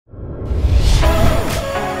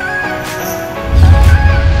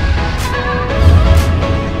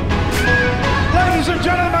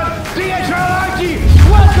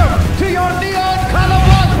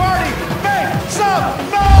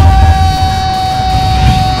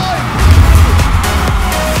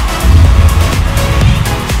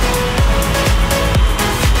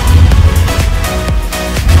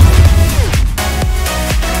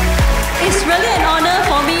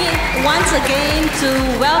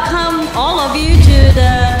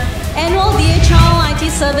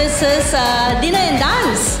services, dinner and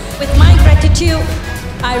dance. With my gratitude,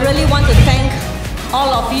 I really want to thank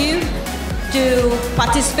all of you to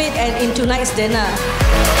participate in tonight's dinner.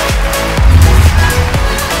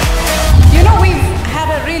 You know, we've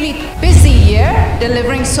had a really busy year,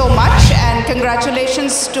 delivering so much, and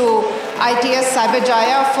congratulations to ITS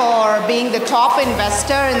Cyberjaya for being the top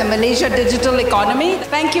investor in the Malaysia digital economy.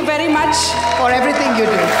 Thank you very much for everything you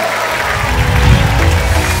do.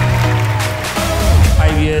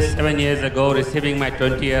 7 years ago, receiving my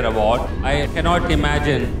 20-year award, I cannot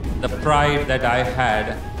imagine the pride that I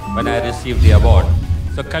had when I received the award.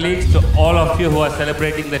 So colleagues, to all of you who are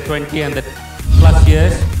celebrating the 20 and the plus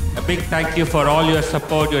years, a big thank you for all your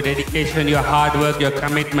support, your dedication, your hard work, your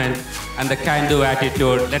commitment, and the can-do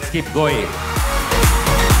attitude. Let's keep going.